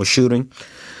was doing was shooting,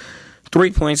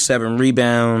 3.7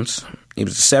 rebounds. He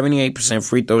was a 78%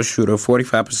 free throw shooter,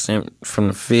 45% from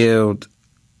the field,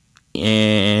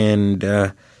 and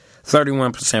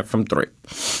 31% from three.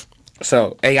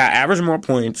 So, AI averaged more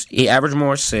points. He averaged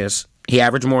more assists. He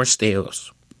averaged more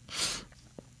steals.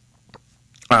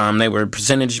 They were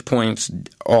percentage points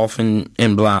off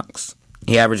in blocks.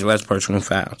 He averaged less personal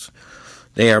fouls.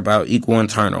 They are about equal in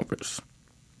turnovers.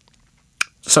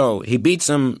 So, he beats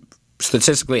them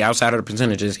statistically outside of the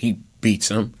percentages. He beats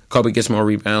him. Kobe gets more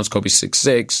rebounds. Kobe's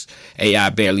 6'6". AI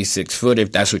barely 6 foot,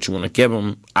 if that's what you want to give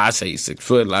him. I say he's 6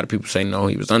 foot. A lot of people say no,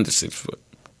 he was under 6 foot.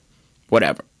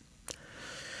 Whatever.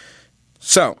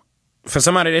 So, for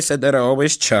somebody that said that I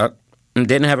always chuck and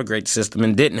didn't have a great system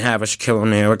and didn't have a Shaquille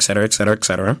O'Neal, et cetera, et cetera, et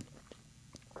cetera,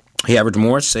 he averaged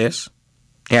more assists.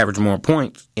 He averaged more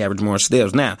points. He averaged more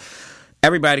steals. Now,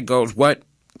 everybody goes, what?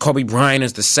 Kobe Bryant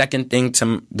is the second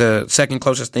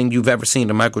closest thing you've ever seen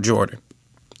to Michael Jordan.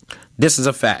 This is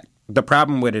a fact. The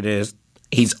problem with it is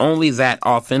he's only that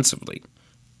offensively.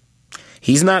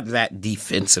 He's not that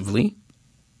defensively.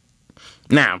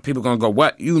 Now, people are going to go,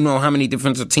 what? You know how many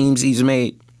defensive teams he's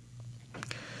made?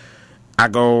 I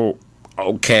go,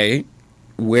 okay,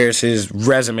 where's his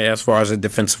resume as far as a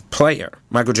defensive player?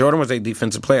 Michael Jordan was a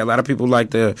defensive player. A lot of people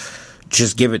like to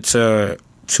just give it to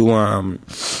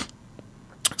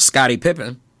Scottie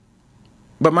Pippen.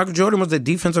 But Michael Jordan was a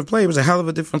defensive player. He was a hell of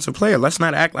a defensive player. Let's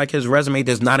not act like his resume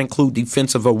does not include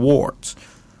defensive awards.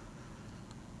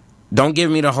 Don't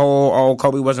give me the whole,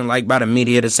 Kobe wasn't liked by the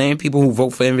media. The same people who vote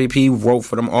for MVP vote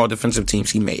for them all defensive teams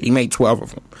he made. He made 12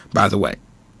 of them, by the way.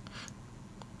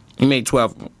 He made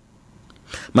 12 of them.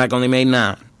 Mike only made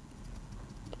 9.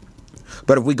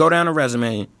 But if we go down the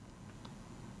resume,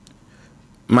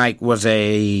 Mike was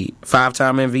a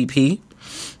 5-time MVP,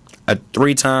 a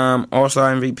 3-time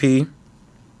All-Star MVP.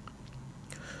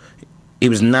 He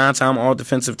was 9-time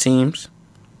All-Defensive Teams.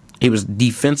 He was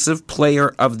Defensive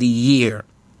Player of the Year.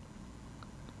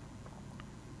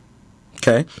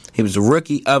 Okay? He was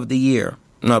Rookie of the Year.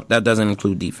 Nope, that doesn't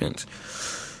include defense.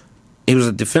 He was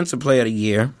a Defensive Player of the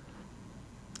Year.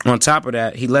 On top of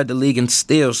that, he led the league in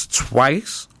steals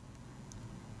twice.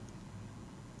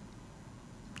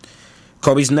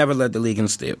 Kobe's never led the league in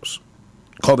steals.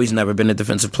 Kobe's never been a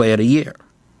Defensive Player of the Year.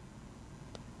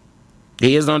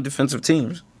 He is on defensive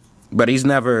teams, but he's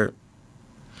never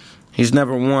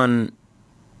won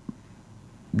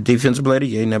Defensive Player of the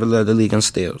Year. He never led the league in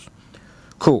steals.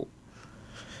 Cool.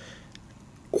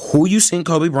 Who you seen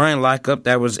Kobe Bryant lock up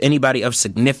that was anybody of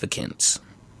significance?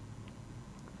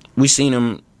 We seen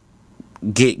him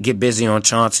get busy on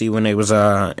Chauncey when they was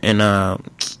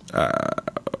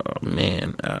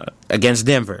against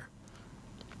Denver.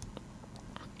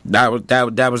 That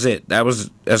was it. That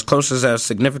was as close as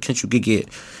significance you could get.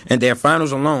 In their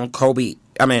finals alone, their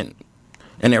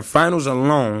lone finals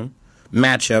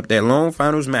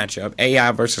matchup,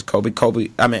 AI versus Kobe.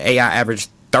 AI averaged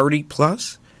 30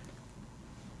 plus.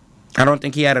 I don't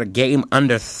think he had a game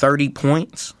under 30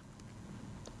 points.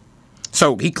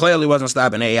 So he clearly wasn't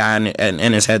stopping AI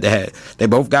in his head-to-head. They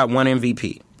both got one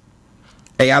MVP.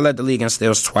 AI led the league in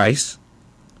steals twice.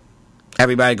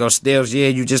 Everybody goes, steals, yeah,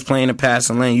 you just playing the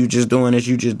passing lane. You just doing this,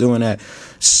 you just doing that.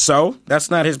 So that's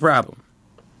not his problem.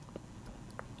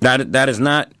 That is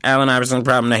not Allen Iverson's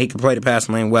problem that he can play the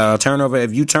passing lane well. Turnover,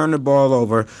 if you turn the ball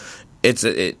over,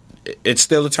 it's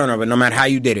still a turnover, no matter how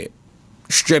you did it.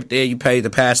 Stripped it, you paid the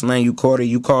passing lane, you caught it,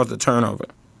 you caused the turnover.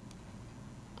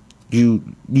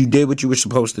 You did what you were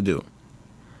supposed to do.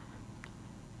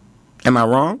 Am I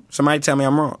wrong? Somebody tell me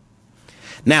I'm wrong.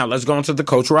 Now, let's go into the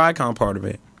cultural icon part of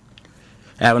it.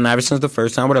 Allen Iverson's the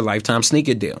first time with a lifetime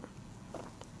sneaker deal.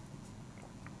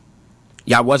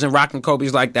 Y'all wasn't rocking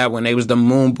Kobe's like that when they was the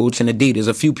moon boots and Adidas.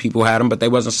 A few people had them, but they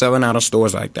wasn't selling out of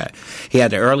stores like that. He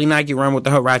had the early Nike run with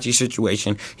the Huarache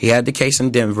situation. He had the case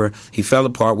in Denver. He fell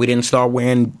apart. We didn't start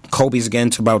wearing Kobe's again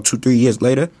until about 2-3 years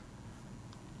later.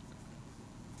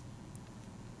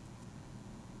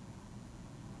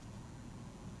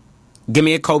 Give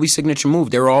me a Kobe signature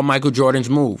move. They were all Michael Jordan's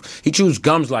move. He chews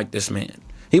gums like this man.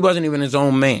 He wasn't even his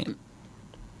own man.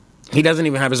 He doesn't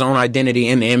even have his own identity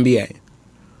in the NBA.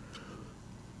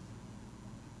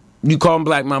 You call him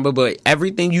Black Mamba, but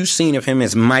everything you've seen of him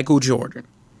is Michael Jordan.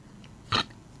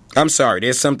 I'm sorry,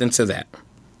 there's something to that.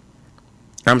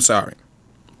 I'm sorry.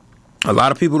 A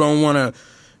lot of people don't want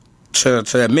to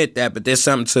admit that, but there's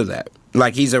something to that.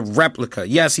 Like, he's a replica.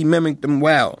 Yes, he mimicked them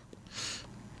well.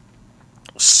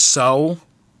 So,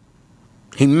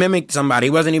 he mimicked somebody.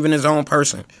 He wasn't even his own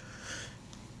person.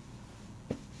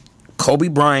 Kobe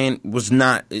Bryant was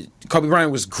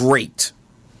great.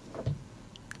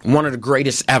 One of the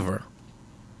greatest ever.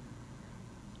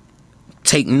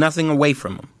 Take nothing away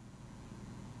from him.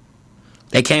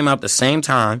 They came out the same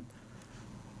time.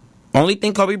 Only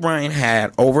thing Kobe Bryant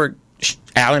had over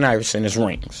Allen Iverson is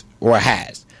rings. Or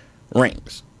has.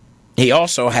 Rings. He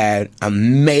also had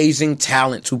amazing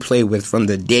talent to play with from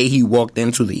the day he walked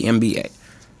into the NBA.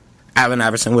 Allen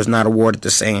Iverson was not awarded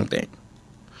the same thing.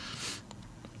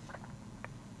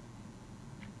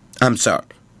 I'm sorry.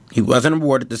 He wasn't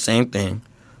awarded the same thing.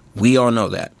 We all know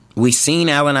that. We seen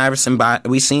Allen Iverson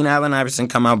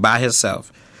come out by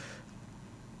himself.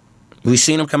 We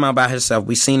seen him come out by himself.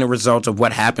 We seen the results of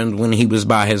what happened when he was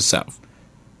by himself.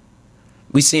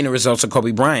 We seen the results of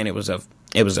Kobe Bryant. It was a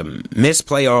missed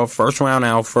playoff, first round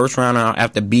out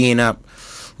after being up,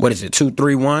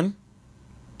 2-3-1?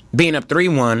 Being up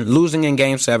 3-1, losing in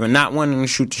Game 7, not wanting to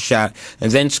shoot the shot,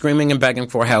 and then screaming and begging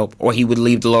for help, or he would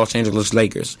leave the Los Angeles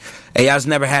Lakers. AI's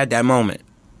never had that moment.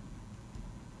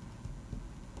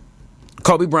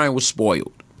 Kobe Bryant was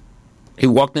spoiled. He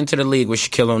walked into the league with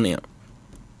Shaquille O'Neal.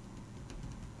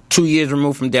 2 years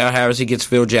removed from Dale Harris, he gets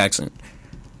Phil Jackson.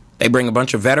 They bring a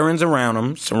bunch of veterans around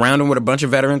him, surround him with a bunch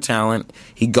of veteran talent.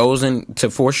 He goes into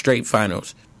 4 straight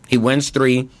finals. He wins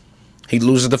 3. He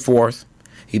loses the 4th.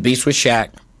 He beats with Shaq.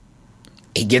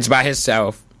 He gets by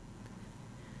himself.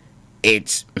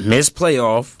 It's missed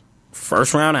playoff,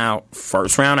 first round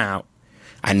out.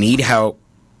 I need help.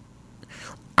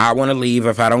 I want to leave.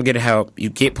 If I don't get help, you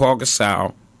get Paul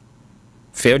Gasol.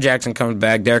 Phil Jackson comes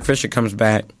back. Derek Fisher comes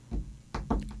back.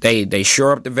 They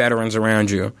shore up the veterans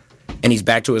around you, and he's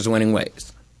back to his winning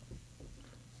ways.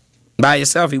 By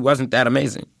yourself, he wasn't that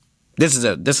amazing. This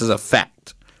is a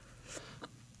fact.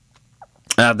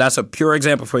 That's a pure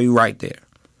example for you right there.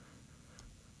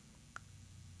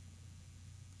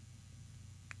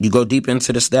 You go deep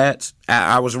into the stats.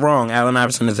 I was wrong. Allen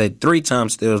Iverson is a 3-time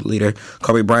steals leader.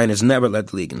 Kobe Bryant has never led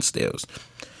the league in steals.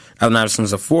 Allen Iverson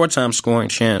is a 4-time scoring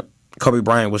champ. Kobe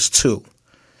Bryant was 2.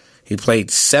 He played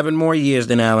 7 more years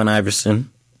than Allen Iverson.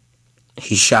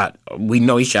 We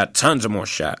know he shot tons of more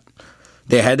shots.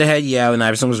 They're head-to-head. Yeah, Allen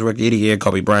Iverson was Rookie of the Year.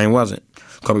 Kobe Bryant wasn't.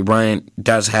 Kobe Bryant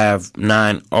does have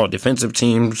 9 all-defensive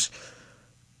teams.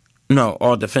 No,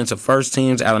 all-defensive first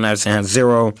teams. Allen Iverson has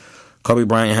 0. Kobe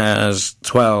Bryant has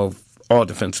 12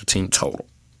 all-defensive team total.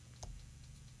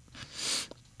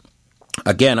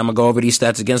 Again, I'm going to go over these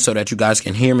stats again so that you guys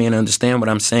can hear me and understand what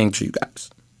I'm saying to you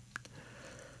guys.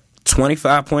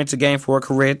 25 points a game for a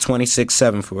career,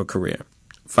 26-7 for a career.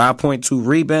 5.2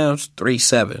 rebounds,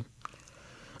 3.7.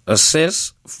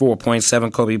 Assists,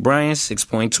 4.7 Kobe Bryant,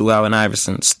 6.2 Allen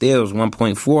Iverson. Steals,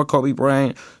 1.4 Kobe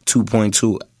Bryant,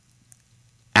 2.2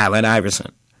 Allen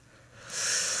Iverson.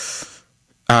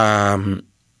 Kobe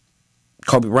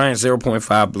Bryant,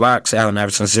 0.5 blocks. Allen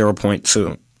Iverson,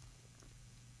 0.2.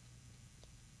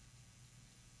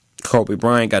 Kobe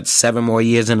Bryant got 7 more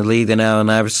years in the league than Allen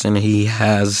Iverson. He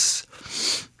has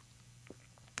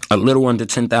a little under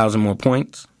 10,000 more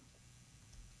points.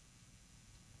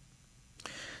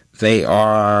 They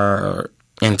are,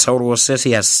 in total assists,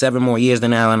 he has 7 more years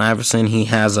than Allen Iverson.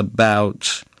 He's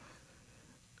about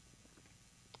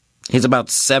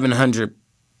 700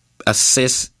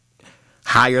 assists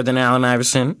higher than Allen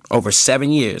Iverson. Over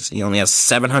 7 years, he only has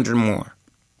 700 more.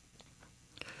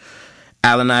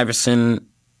 Allen Iverson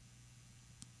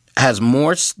has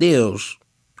more steals.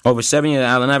 Over 7 years,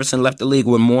 Allen Iverson left the league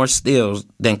with more steals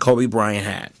than Kobe Bryant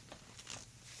had.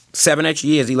 7 extra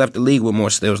years, he left the league with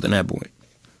more steals than that boy.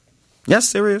 That's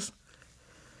serious.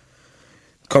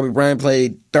 Kobe Bryant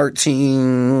played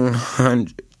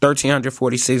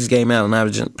 1,346 games. Allen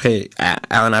Iverson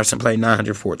played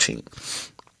 914.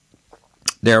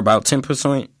 They're about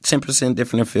 10%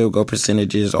 different in field goal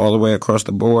percentages all the way across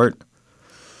the board.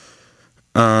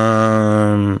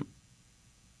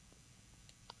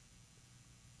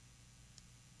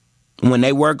 When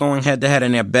they were going head-to-head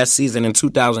in their best season in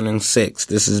 2006,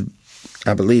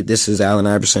 I believe this is Allen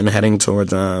Iverson heading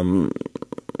towards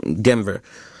Denver.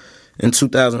 In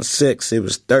 2006, it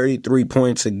was 33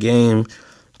 points a game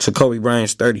to Kobe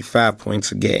Bryant's 35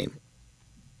 points a game.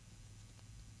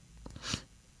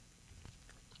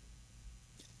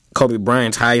 Kobe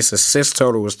Bryant's highest assist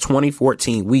total was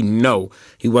 2014. We know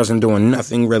he wasn't doing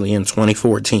nothing really in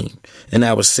 2014. And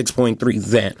that was 6.3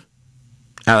 then.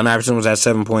 Allen Iverson was at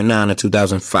 7.9 in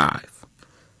 2005.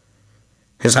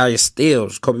 His highest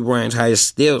steals, Kobe Bryant's highest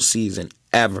steal season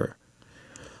ever,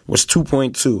 was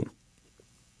 2.2.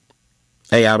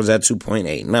 I was at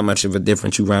 2.8. Not much of a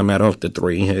difference. You round that off to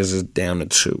 3. His is down to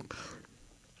 2.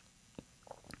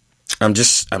 I'm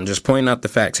just pointing out the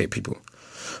facts here, people.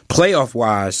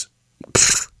 Playoff-wise,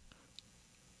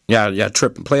 y'all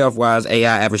tripping. Playoff-wise,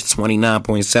 AI averaged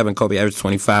 29.7. Kobe averaged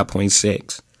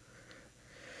 25.6.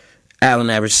 Allen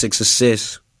averaged 6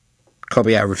 assists.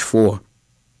 Kobe averaged 4.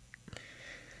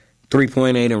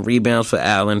 3.8 in rebounds for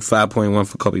Allen, 5.1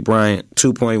 for Kobe Bryant,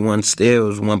 2.1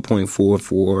 steals, 1.4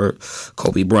 for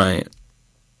Kobe Bryant.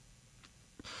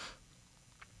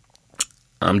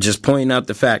 I'm just pointing out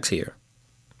the facts here.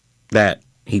 That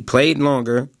he played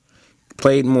longer,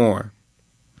 played more,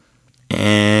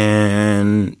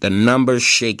 and the numbers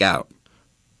shake out.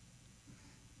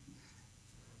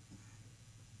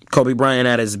 Kobe Bryant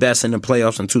at his best in the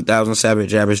playoffs in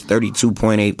 2007 averaged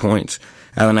 32.8 points.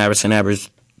 Allen Iverson averaged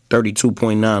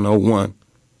 32.901.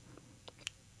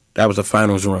 That was the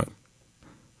finals run.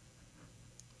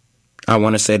 I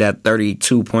want to say that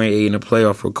 32.8 in the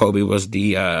playoff for Kobe was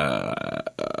the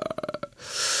up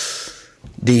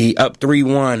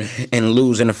 3-1 and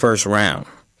lose in the first round.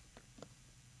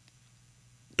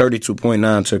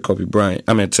 32.9 took Kobe Bryant.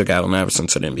 Took Allen Iverson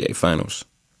to the NBA Finals.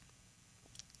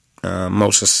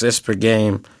 Most assists per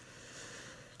game,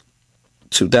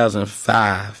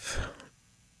 2005.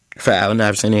 For Allen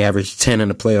Iverson, he averaged 10 in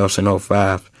the playoffs in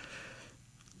 05.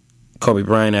 Kobe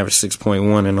Bryant averaged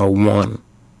 6.1 in 01.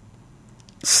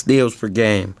 Steals per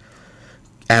game.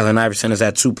 Allen Iverson is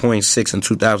at 2.6 in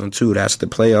 2002. That's the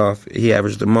playoff. He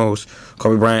averaged the most.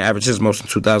 Kobe Bryant averaged his most in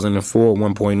 2004,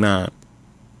 1.9.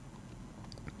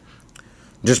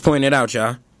 Just pointing it out,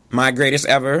 y'all. My greatest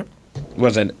ever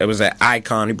was an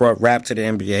icon. He brought rap to the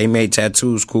NBA. He made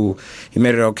tattoos cool. He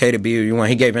made it okay to be who you want.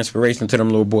 He gave inspiration to them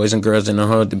little boys and girls in the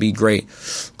hood to be great.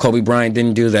 Kobe Bryant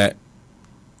didn't do that.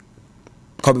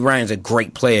 Kobe Bryant's a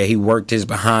great player. He worked his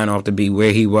behind off to be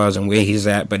where he was and where he's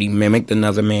at, but he mimicked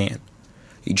another man.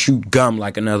 He chewed gum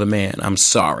like another man. I'm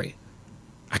sorry.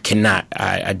 I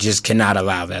just cannot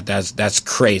allow that. That's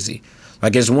crazy.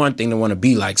 Like, it's one thing to want to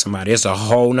be like somebody. It's a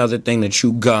whole nother thing to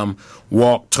chew gum,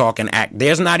 walk, talk, and act.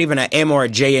 There's not even an M or a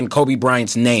J in Kobe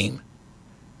Bryant's name.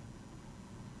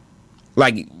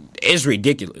 Like, it's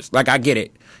ridiculous. Like, I get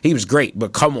it. He was great,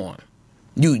 but come on.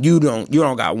 You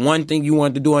don't got one thing you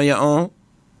want to do on your own?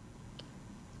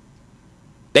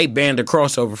 They banned the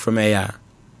crossover from AI.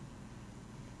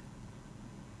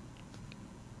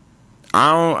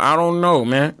 I don't know,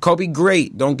 man. Kobe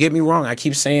great. Don't get me wrong. I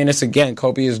keep saying this again.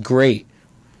 Kobe is great.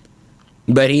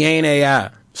 But he ain't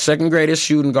AI. Second greatest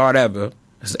shooting guard ever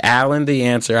is Allen the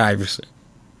Answer Iverson.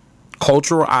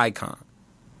 Cultural icon.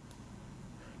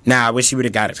 Now, I wish he would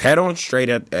have got his head on straight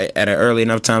at an early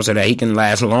enough time so that he can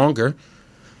last longer.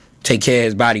 Take care of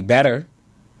his body better.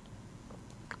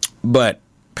 But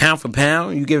pound for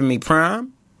pound, you giving me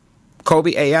prime?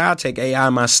 Kobe AI, I'll take AI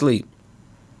in my sleep.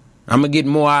 I'm going to get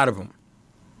more out of him.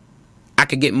 I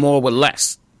could get more with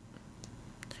less.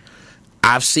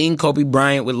 I've seen Kobe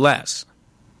Bryant with less.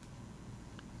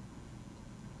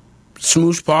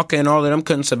 Smoosh Parker and all of them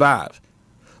couldn't survive.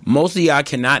 Most of y'all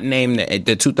cannot name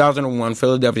the 2001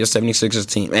 Philadelphia 76ers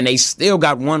team, and they still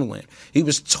got one win. He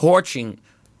was torching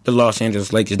the Los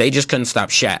Angeles Lakers. They just couldn't stop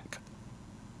Shaq.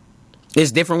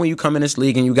 It's different when you come in this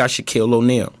league and you got Shaquille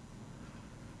O'Neal.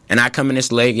 And I come in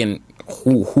this league and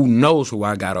who knows who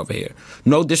I got over here.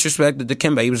 No disrespect to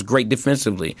Dikembe. He was great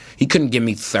defensively. He couldn't give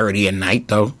me 30 a night,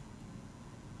 though.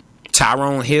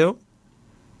 Tyrone Hill.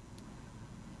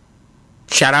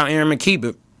 Shout out Aaron McKee,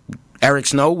 but Eric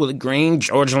Snow, Willie Green,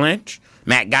 George Lynch,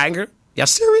 Matt Geiger. Y'all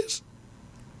serious?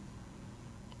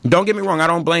 Don't get me wrong. I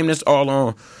don't blame this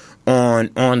all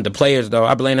on the players, though.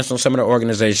 I blame this on some of the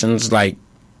organizations, like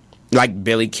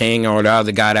Billy King or the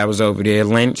other guy that was over there,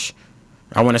 Lynch.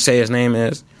 I want to say his name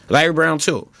is Larry Brown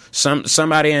too. For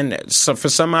some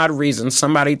odd reason,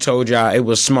 somebody told y'all it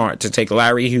was smart to take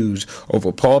Larry Hughes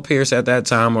over Paul Pierce at that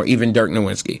time, or even Dirk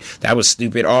Nowitzki. That was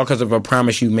stupid, all because of a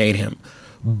promise you made him.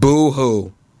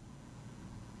 Boo-hoo.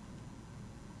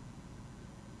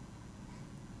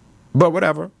 But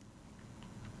whatever.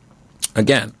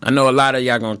 Again, I know a lot of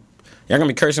y'all gonna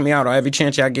be cursing me out on every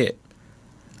chance y'all get.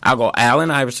 I'll go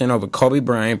Allen Iverson over Kobe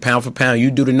Bryant, pound for pound.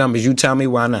 You do the numbers. You tell me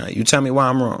why not. You tell me why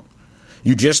I'm wrong.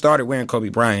 You just started wearing Kobe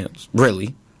Bryant's.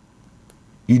 Really.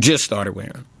 You just started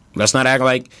wearing them. Let's not act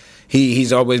like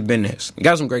he's always been this. He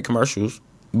got some great commercials.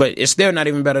 But it's still not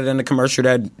even better than the commercial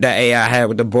that AI had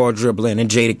with the ball dribbling and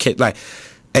Jada Kidd. Like,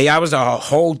 AI was a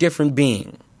whole different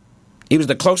being. He was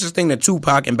the closest thing to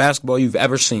Tupac in basketball you've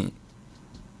ever seen.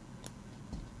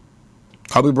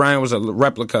 Kobe Bryant was a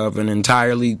replica of an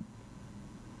entirely...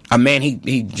 a man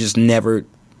he just never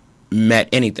met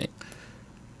anything.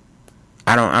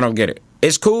 I don't get it.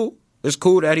 It's cool. It's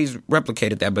cool that he's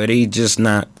replicated that, but he just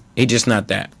not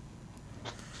that.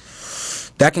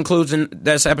 That concludes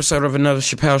this episode of another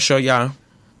Chappelle Show, y'all.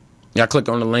 Y'all click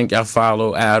on the link, y'all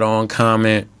follow, add on,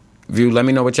 comment, view. Let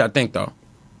me know what y'all think, though.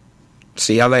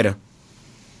 See y'all later.